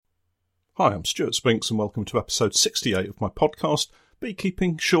Hi, I'm Stuart Spinks and welcome to episode 68 of my podcast,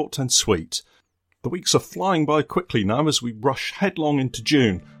 Beekeeping Short and Sweet. The weeks are flying by quickly now as we rush headlong into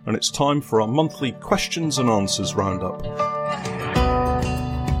June, and it's time for our monthly questions and answers roundup.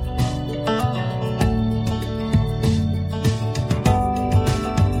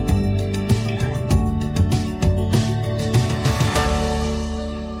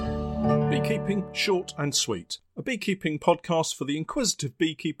 Beekeeping Short and Sweet, a beekeeping podcast for the inquisitive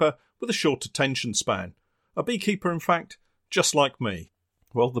beekeeper with a short attention span. A beekeeper, in fact, just like me.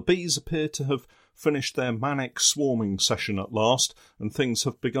 Well, the bees appear to have finished their manic swarming session at last, and things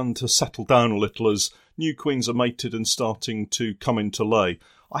have begun to settle down a little as new queens are mated and starting to come into lay.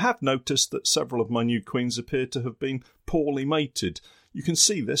 I have noticed that several of my new queens appear to have been poorly mated. You can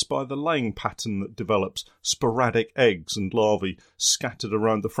see this by the laying pattern that develops, sporadic eggs and larvae scattered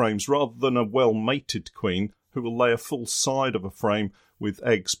around the frames, rather than a well-mated queen who will lay a full side of a frame with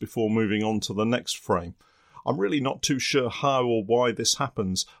eggs before moving on to the next frame. I'm really not too sure how or why this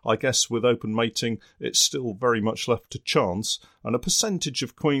happens. I guess with open mating it's still very much left to chance, and a percentage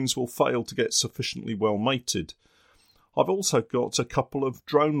of queens will fail to get sufficiently well mated. I've also got a couple of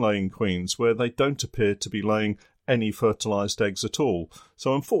drone-laying queens where they don't appear to be laying any fertilised eggs at all,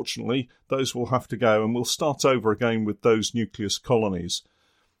 so unfortunately those will have to go and we'll start over again with those nucleus colonies.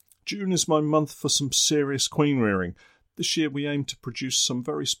 June is my month for some serious queen rearing. This year we aim to produce some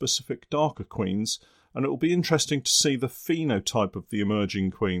very specific darker queens, and it will be interesting to see the phenotype of the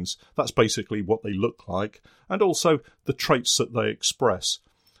emerging queens. That's basically what they look like, and also the traits that they express.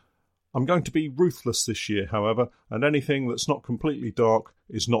 I'm going to be ruthless this year, however, and anything that's not completely dark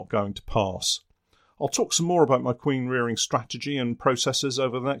is not going to pass. I'll talk some more about my queen rearing strategy and processes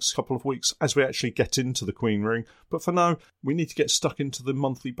over the next couple of weeks as we actually get into the queen rearing, but for now we need to get stuck into the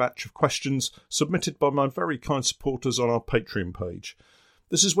monthly batch of questions submitted by my very kind supporters on our Patreon page.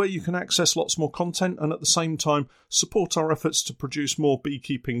 This is where you can access lots more content and at the same time support our efforts to produce more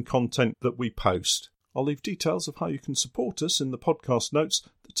beekeeping content that we post. I'll leave details of how you can support us in the podcast notes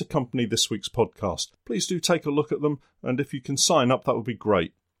that accompany this week's podcast. Please do take a look at them, and if you can sign up, that would be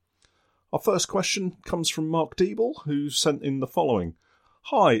great. Our first question comes from Mark Deeble, who sent in the following.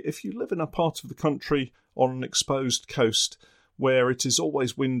 Hi, if you live in a part of the country on an exposed coast where it is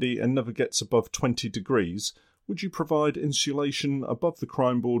always windy and never gets above 20 degrees, would you provide insulation above the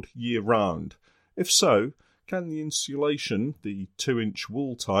crime board year round? If so, can the insulation, the 2-inch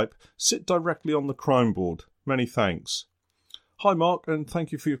wool type, sit directly on the crime board? Many thanks. Hi Mark, and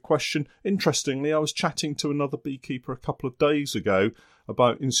thank you for your question. Interestingly, I was chatting to another beekeeper a couple of days ago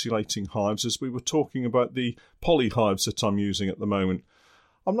about insulating hives as we were talking about the poly hives that I'm using at the moment.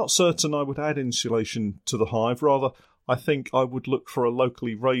 I'm not certain I would add insulation to the hive. Rather, I think I would look for a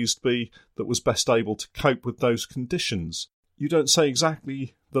locally raised bee that was best able to cope with those conditions. You don't say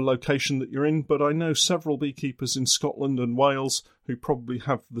exactly the location that you're in, but I know several beekeepers in Scotland and Wales who probably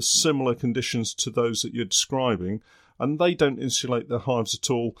have the similar conditions to those that you're describing, and they don't insulate their hives at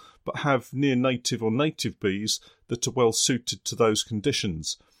all, but have near-native or native bees that are well suited to those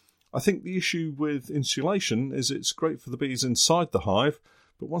conditions. I think the issue with insulation is it's great for the bees inside the hive,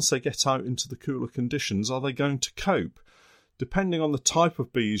 but once they get out into the cooler conditions, are they going to cope? Depending on the type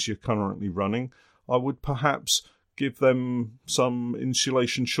of bees you're currently running, I would perhaps give them some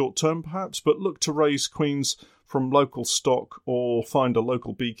insulation short-term perhaps, but look to raise queens from local stock or find a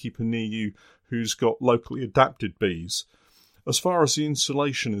local beekeeper near you who's got locally adapted bees. As far as the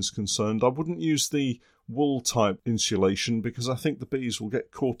insulation is concerned, I wouldn't use the wool-type insulation because I think the bees will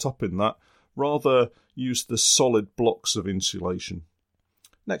get caught up in that. Rather, use the solid blocks of insulation.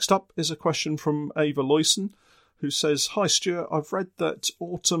 Next up is a question from Ava Loyson, who says, Hi Stuart, I've read that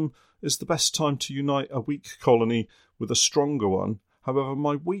autumn is the best time to unite a weak colony with a stronger one. However,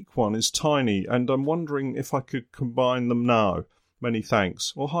 my weak one is tiny, and I'm wondering if I could combine them now. Many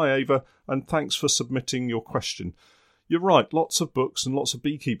thanks. Well, hi Ava, and thanks for submitting your question. You're right, lots of books and lots of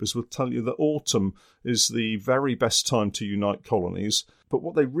beekeepers will tell you that autumn is the very best time to unite colonies, but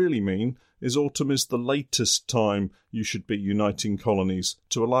what they really mean is autumn is the latest time you should be uniting colonies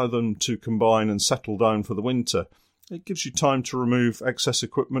to allow them to combine and settle down for the winter. It gives you time to remove excess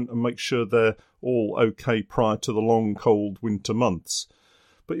equipment and make sure they're all okay prior to the long, cold winter months.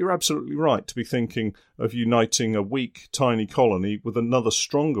 But you're absolutely right to be thinking of uniting a weak, tiny colony with another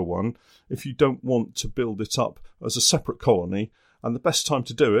stronger one if you don't want to build it up as a separate colony, and the best time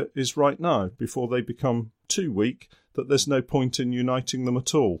to do it is right now, before they become too weak that there's no point in uniting them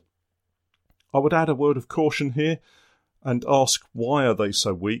at all. I would add a word of caution here and ask, why are they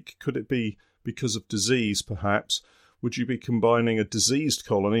so weak? Could it be because of disease, perhaps? Would you be combining a diseased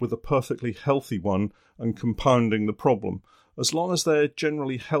colony with a perfectly healthy one and compounding the problem? As long as they're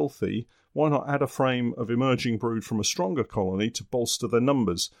generally healthy, why not add a frame of emerging brood from a stronger colony to bolster their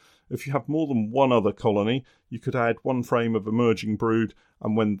numbers? If you have more than one other colony, you could add one frame of emerging brood,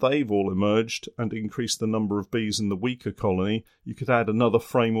 and when they've all emerged and increased the number of bees in the weaker colony, you could add another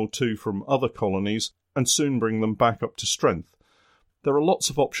frame or two from other colonies and soon bring them back up to strength. There are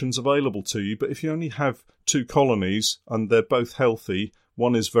lots of options available to you, but if you only have two colonies and they're both healthy,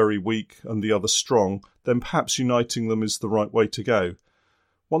 one is very weak and the other strong, then perhaps uniting them is the right way to go.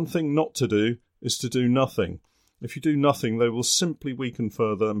 One thing not to do is to do nothing. If you do nothing, they will simply weaken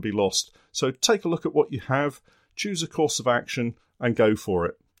further and be lost. So take a look at what you have, choose a course of action and go for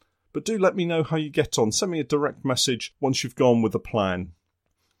it. But do let me know how you get on. Send me a direct message once you've gone with a plan.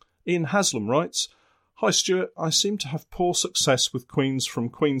 Ian Haslam writes, "Hi Stuart, I seem to have poor success with queens from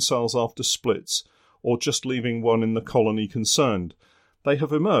queen cells after splits, or just leaving one in the colony concerned. They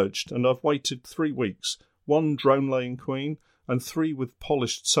have emerged and I've waited 3 weeks, 1 drone-laying queen and 3 with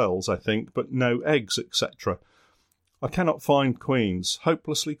polished cells, I think, but no eggs, etc. I cannot find queens.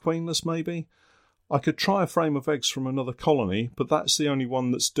 Hopelessly queenless, maybe? I could try a frame of eggs from another colony, but that's the only one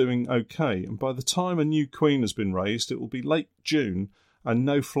that's doing okay, and by the time a new queen has been raised, it will be late June and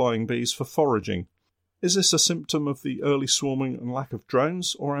no flying bees for foraging. Is this a symptom of the early swarming and lack of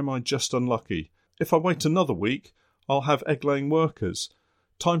drones, or am I just unlucky? If I wait another week, I'll have egg-laying workers.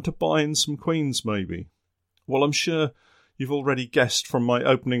 Time to buy in some queens, maybe." Well, I'm sure you've already guessed from my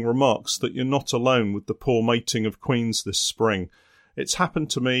opening remarks that you're not alone with the poor mating of queens this spring. It's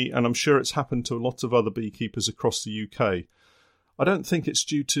happened to me, and I'm sure it's happened to a lot of other beekeepers across the UK. I don't think it's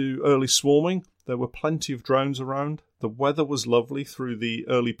due to early swarming. There were plenty of drones around. The weather was lovely through the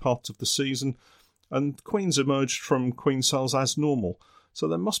early part of the season, and queens emerged from queen cells as normal. So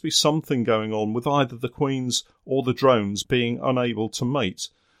there must be something going on with either the queens or the drones being unable to mate.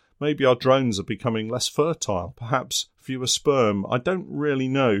 Maybe our drones are becoming less fertile, perhaps fewer sperm. I don't really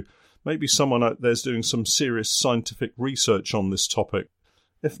know. Maybe someone out there's doing some serious scientific research on this topic.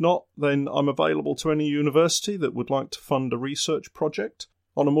 If not, then I'm available to any university that would like to fund a research project.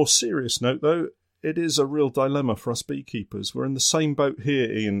 On a more serious note, though, it is a real dilemma for us beekeepers. We're in the same boat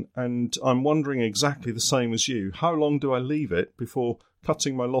here, Ian, and I'm wondering exactly the same as you. How long do I leave it before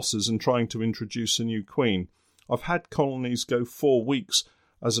cutting my losses and trying to introduce a new queen? I've had colonies go 4 weeks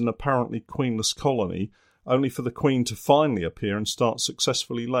as an apparently queenless colony, only for the queen to finally appear and start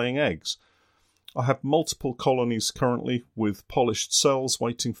successfully laying eggs. I have multiple colonies currently with polished cells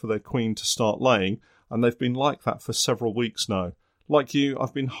waiting for their queen to start laying, and they've been like that for several weeks now. Like you,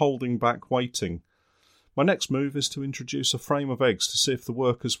 I've been holding back waiting. My next move is to introduce a frame of eggs to see if the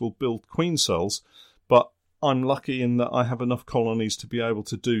workers will build queen cells, but I'm lucky in that I have enough colonies to be able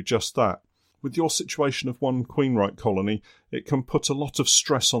to do just that. With your situation of one queen-right colony, it can put a lot of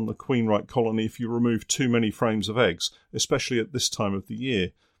stress on the queen-right colony if you remove too many frames of eggs, especially at this time of the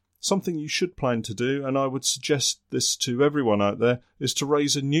year. Something you should plan to do, and I would suggest this to everyone out there, is to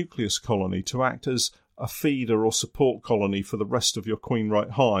raise a nucleus colony to act as a feeder or support colony for the rest of your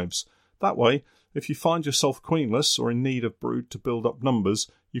queen-right hives. That way, if you find yourself queenless or in need of brood to build up numbers,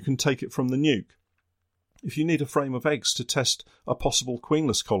 you can take it from the nuke. If you need a frame of eggs to test a possible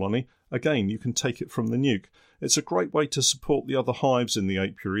queenless colony, again, you can take it from the nuke. It's a great way to support the other hives in the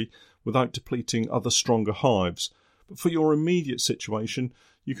apiary without depleting other stronger hives. But for your immediate situation,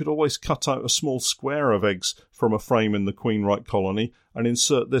 you could always cut out a small square of eggs from a frame in the queen-right colony and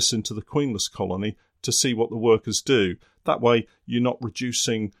insert this into the queenless colony to see what the workers do. That way, you're not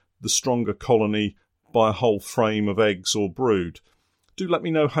reducing the stronger colony by a whole frame of eggs or brood. Do let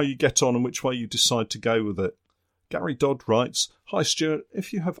me know how you get on and which way you decide to go with it. Gary Dodd writes, "Hi Stuart,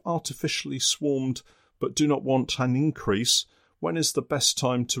 if you have artificially swarmed but do not want an increase, when is the best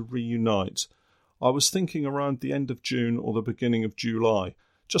time to reunite? I was thinking around the end of June or the beginning of July,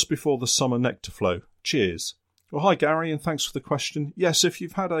 just before the summer nectar flow. Cheers." Well, hi Gary, and thanks for the question. Yes, if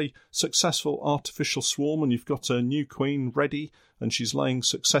you've had a successful artificial swarm and you've got a new queen ready and she's laying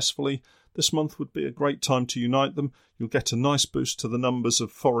successfully, this month would be a great time to unite them. You'll get a nice boost to the numbers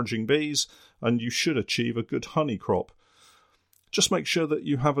of foraging bees, and you should achieve a good honey crop. Just make sure that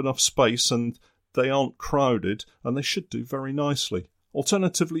you have enough space and they aren't crowded, and they should do very nicely.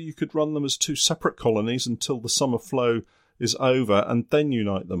 Alternatively, you could run them as 2 separate colonies until the summer flow is over and then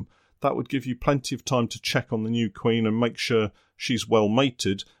unite them. That would give you plenty of time to check on the new queen and make sure she's well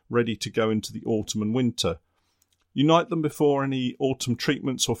mated, ready to go into the autumn and winter. Unite them before any autumn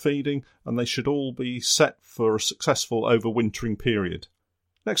treatments or feeding, and they should all be set for a successful overwintering period.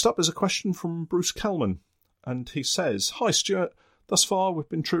 Next up is a question from Bruce Kelman, and he says, "Hi Stuart, thus far we've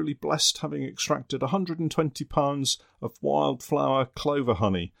been truly blessed, having extracted 120 pounds of wildflower clover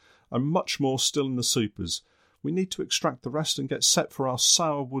honey, and much more still in the supers. We need to extract the rest and get set for our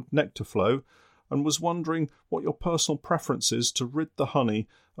sourwood nectar flow, and was wondering what your personal preference is to rid the honey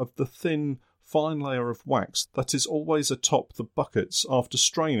of the thin, fine layer of wax that is always atop the buckets after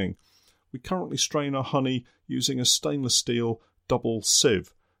straining. We currently strain our honey using a stainless steel double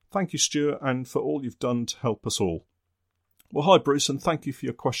sieve. Thank you, Stuart, and for all you've done to help us all. Well, hi, Bruce, and thank you for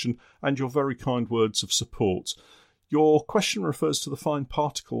your question and your very kind words of support. Your question refers to the fine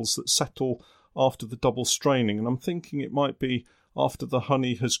particles that settle after the double straining, and I'm thinking it might be after the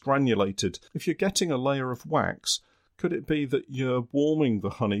honey has granulated. If you're getting a layer of wax, could it be that you're warming the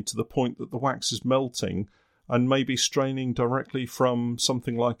honey to the point that the wax is melting and maybe straining directly from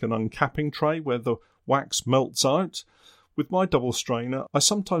something like an uncapping tray where the wax melts out? With my double strainer, I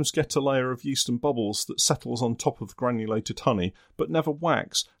sometimes get a layer of yeast and bubbles that settles on top of the granulated honey, but never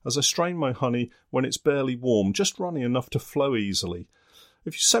wax, as I strain my honey when it's barely warm, just runny enough to flow easily.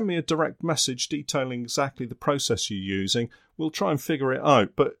 If you send me a direct message detailing exactly the process you're using, we'll try and figure it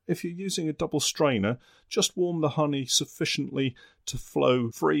out, but if you're using a double strainer, just warm the honey sufficiently to flow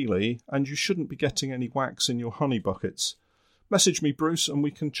freely, and you shouldn't be getting any wax in your honey buckets. Message me, Bruce, and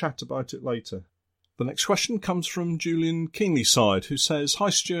we can chat about it later. The next question comes from Julian Keenlyside, who says, "Hi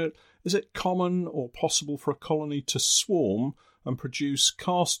Stuart, is it common or possible for a colony to swarm and produce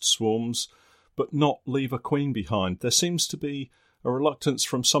cast swarms but not leave a queen behind? There seems to be a reluctance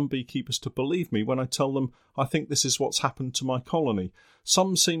from some beekeepers to believe me when I tell them I think this is what's happened to my colony.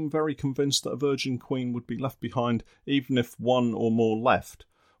 Some seem very convinced that a virgin queen would be left behind even if one or more left."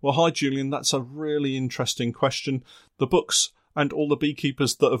 Well, hi Julian, that's a really interesting question. The books and all the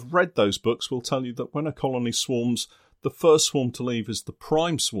beekeepers that have read those books will tell you that when a colony swarms, the first swarm to leave is the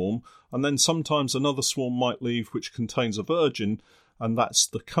prime swarm, and then sometimes another swarm might leave which contains a virgin, and that's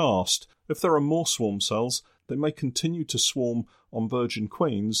the cast. If there are more swarm cells, they may continue to swarm on virgin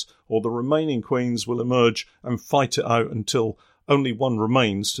queens, or the remaining queens will emerge and fight it out until only one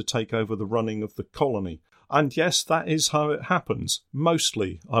remains to take over the running of the colony. And yes, that is how it happens,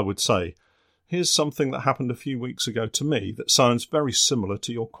 mostly, I would say. Here's something that happened a few weeks ago to me that sounds very similar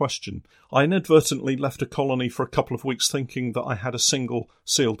to your question. I inadvertently left a colony for a couple of weeks thinking that I had a single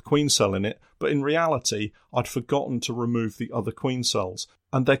sealed queen cell in it, but in reality I'd forgotten to remove the other queen cells,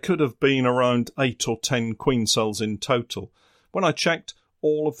 and there could have been around 8 or 10 queen cells in total. When I checked,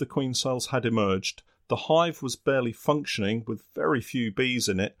 all of the queen cells had emerged. The hive was barely functioning with very few bees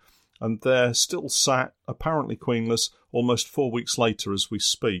in it, and there still sat, apparently queenless, almost 4 weeks later as we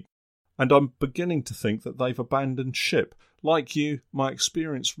speak. And I'm beginning to think that they've abandoned ship. Like you, my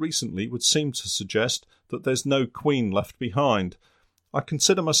experience recently would seem to suggest that there's no queen left behind. I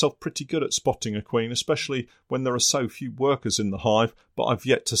consider myself pretty good at spotting a queen, especially when there are so few workers in the hive, but I've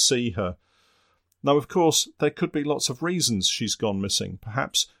yet to see her. Now, of course, there could be lots of reasons she's gone missing.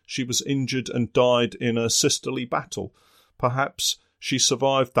 Perhaps she was injured and died in a sisterly battle. Perhaps she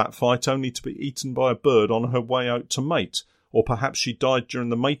survived that fight only to be eaten by a bird on her way out to mate. Or perhaps she died during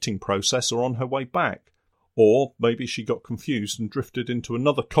the mating process or on her way back. Or maybe she got confused and drifted into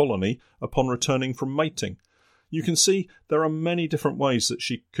another colony upon returning from mating. You can see there are many different ways that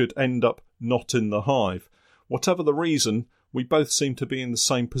she could end up not in the hive. Whatever the reason, we both seem to be in the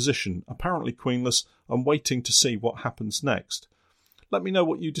same position, apparently queenless, and waiting to see what happens next. Let me know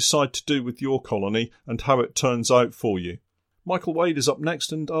what you decide to do with your colony and how it turns out for you. Michael Wade is up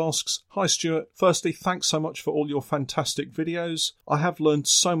next and asks, "Hi Stuart, firstly thanks so much for all your fantastic videos. I have learned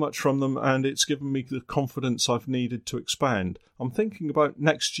so much from them and it's given me the confidence I've needed to expand. I'm thinking about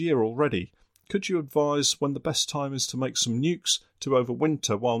next year already. Could you advise when the best time is to make some nukes to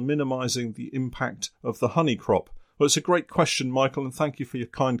overwinter while minimising the impact of the honey crop?" Well, it's a great question, Michael, and thank you for your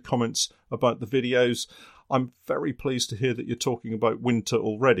kind comments about the videos. I'm very pleased to hear that you're talking about winter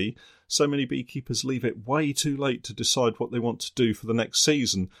already. So many beekeepers leave it way too late to decide what they want to do for the next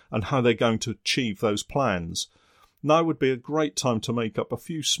season and how they're going to achieve those plans. Now would be a great time to make up a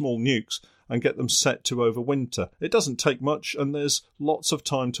few small nukes and get them set to overwinter. It doesn't take much and there's lots of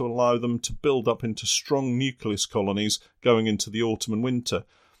time to allow them to build up into strong nucleus colonies going into the autumn and winter.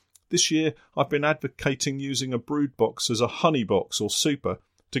 This year I've been advocating using a brood box as a honey box or super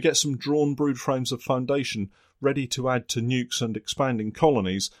to get some drawn brood frames of foundation ready to add to nukes and expanding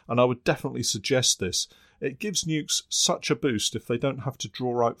colonies, and I would definitely suggest this. It gives nukes such a boost if they don't have to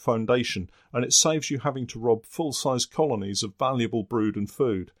draw out foundation, and it saves you having to rob full-size colonies of valuable brood and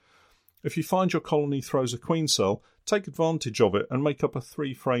food. If you find your colony throws a queen cell, take advantage of it and make up a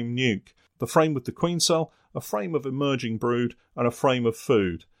 3-frame nuke. The frame with the queen cell, a frame of emerging brood, and a frame of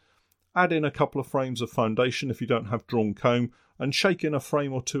food. Add in a couple of frames of foundation if you don't have drawn comb, and shake in a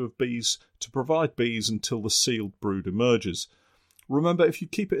frame or two of bees to provide bees until the sealed brood emerges. Remember, if you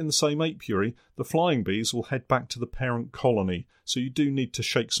keep it in the same apiary, the flying bees will head back to the parent colony, so you do need to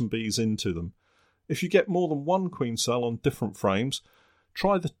shake some bees into them. If you get more than one queen cell on different frames,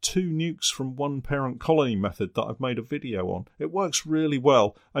 try the 2 nukes from one parent colony method that I've made a video on. It works really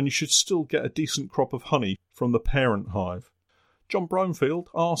well, and you should still get a decent crop of honey from the parent hive. John Brownfield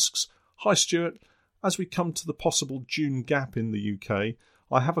asks, "Hi Stuart, as we come to the possible June gap in the UK,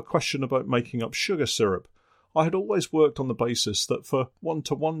 I have a question about making up sugar syrup. I had always worked on the basis that for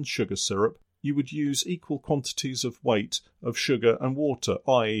 1-to-1 sugar syrup, you would use equal quantities of weight of sugar and water,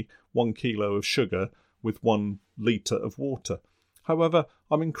 i.e. 1 kilo of sugar with 1 litre of water. However,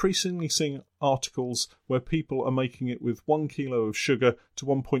 I'm increasingly seeing articles where people are making it with 1 kilo of sugar to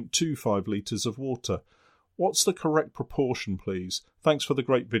 1.25 litres of water. What's the correct proportion, please? Thanks for the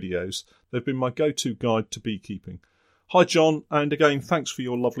great videos. They've been my go-to guide to beekeeping." Hi John, and again, thanks for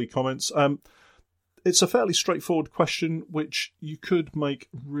your lovely comments. It's a fairly straightforward question, which you could make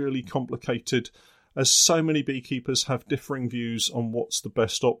really complicated, as so many beekeepers have differing views on what's the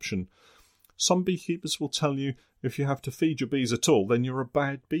best option. Some beekeepers will tell you if you have to feed your bees at all, then you're a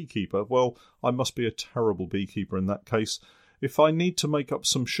bad beekeeper. Well, I must be a terrible beekeeper in that case. If I need to make up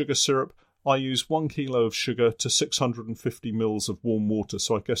some sugar syrup, I use 1 kilo of sugar to 650 mils of warm water,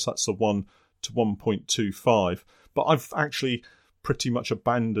 so I guess that's the 1 to 1.25. But I've actually pretty much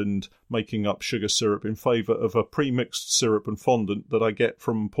abandoned making up sugar syrup in favour of a pre-mixed syrup and fondant that I get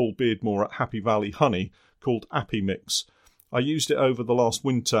from Paul Beardmore at Happy Valley Honey called Appy Mix. I used it over the last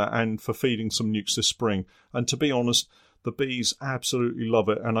winter and for feeding some nukes this spring, and to be honest, the bees absolutely love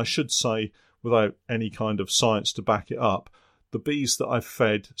it, and I should say, without any kind of science to back it up, the bees that I've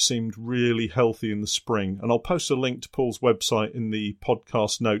fed seemed really healthy in the spring, and I'll post a link to Paul's website in the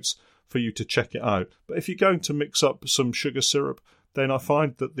podcast notes for you to check it out. But if you're going to mix up some sugar syrup, then I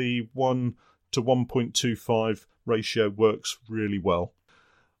find that the 1 to 1.25 ratio works really well.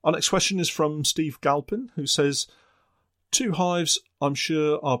 Our next question is from Steve Galpin, who says, 2 hives I'm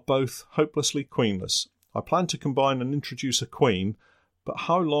sure are both hopelessly queenless. I plan to combine and introduce a queen, but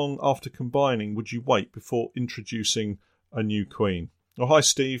how long after combining would you wait before introducing a new queen? Oh, hi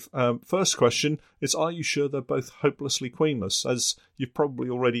Steve. First question is, are you sure they're both hopelessly queenless? As you've probably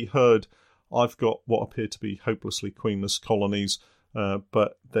already heard, I've got what appear to be hopelessly queenless colonies,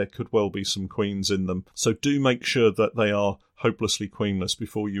 but there could well be some queens in them. So do make sure that they are hopelessly queenless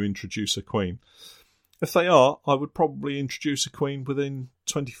before you introduce a queen. If they are, I would probably introduce a queen within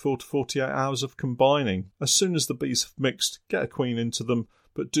 24 to 48 hours of combining. As soon as the bees have mixed, get a queen into them,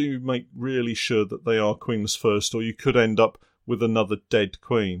 but do make really sure that they are queenless first, or you could end up with another dead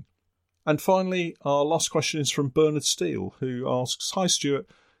queen. And finally, our last question is from Bernard Steele, who asks, "Hi Stuart,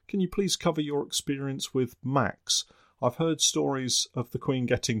 can you please cover your experience with Max? I've heard stories of the queen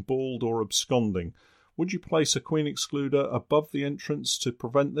getting bald or absconding. Would you place a queen excluder above the entrance to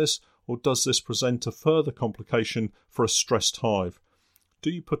prevent this, or does this present a further complication for a stressed hive?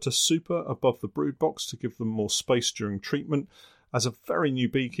 Do you put a super above the brood box to give them more space during treatment? As a very new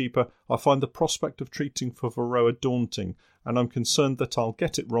beekeeper, I find the prospect of treating for Varroa daunting, and I'm concerned that I'll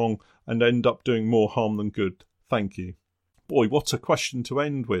get it wrong and end up doing more harm than good. Thank you." Boy, what a question to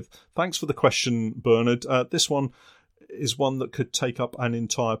end with. Thanks for the question, Bernard. This one is one that could take up an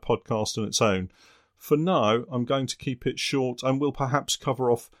entire podcast on its own. For now, I'm going to keep it short, and we'll perhaps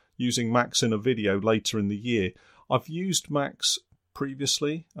cover off using Max in a video later in the year. I've used Max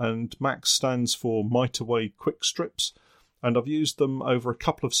previously, and Max stands for Mite Away Quick Strips, and I've used them over a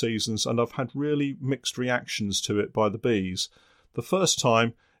couple of seasons, and I've had really mixed reactions to it by the bees. The first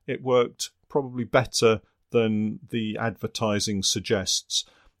time, it worked probably better than the advertising suggests.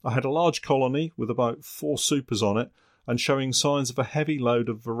 I had a large colony with about 4 supers on it, and showing signs of a heavy load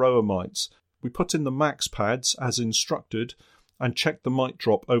of Varroa mites. We put in the Max pads as instructed, and checked the mite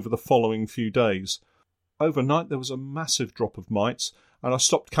drop over the following few days. Overnight there was a massive drop of mites, and I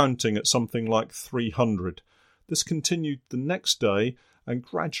stopped counting at something like 300. This continued the next day and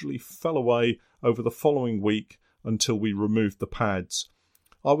gradually fell away over the following week until we removed the pads.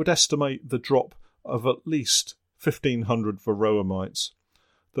 I would estimate the drop of at least 1,500 Varroa mites.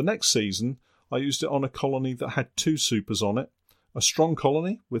 The next season, I used it on a colony that had 2 supers on it, a strong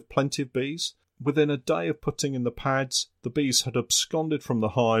colony with plenty of bees. Within a day of putting in the pads, the bees had absconded from the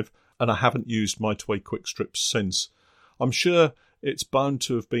hive, and I haven't used Mite Away Quick Strips since. I'm sure it's bound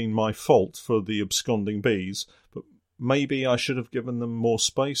to have been my fault for the absconding bees, but maybe I should have given them more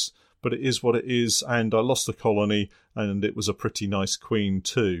space, but it is what it is, and I lost the colony, and it was a pretty nice queen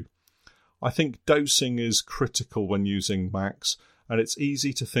too. I think dosing is critical when using Max, and it's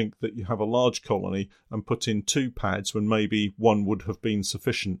easy to think that you have a large colony and put in 2 pads when maybe 1 would have been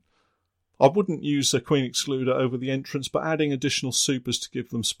sufficient. I wouldn't use a queen excluder over the entrance, but adding additional supers to give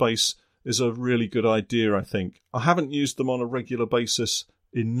them space is a really good idea, I think. I haven't used them on a regular basis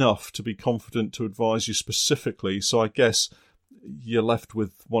enough to be confident to advise you specifically, so I guess you're left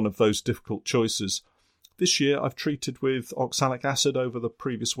with one of those difficult choices. This year I've treated with oxalic acid over the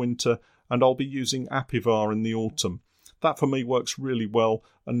previous winter, and I'll be using Apivar in the autumn. That for me works really well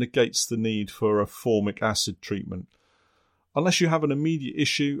and negates the need for a formic acid treatment. Unless you have an immediate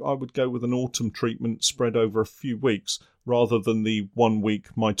issue, I would go with an autumn treatment spread over a few weeks rather than the 1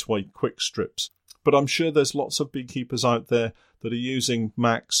 week Mitoway quick strips. But I'm sure there's lots of beekeepers out there that are using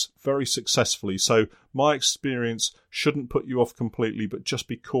Max very successfully, so my experience shouldn't put you off completely, but just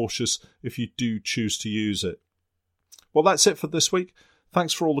be cautious if you do choose to use it. Well, that's it for this week.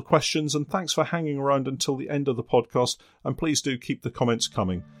 Thanks for all the questions, and thanks for hanging around until the end of the podcast, and please do keep the comments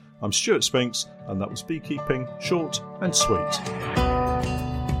coming. I'm Stuart Spinks, and that was Beekeeping Short and Sweet.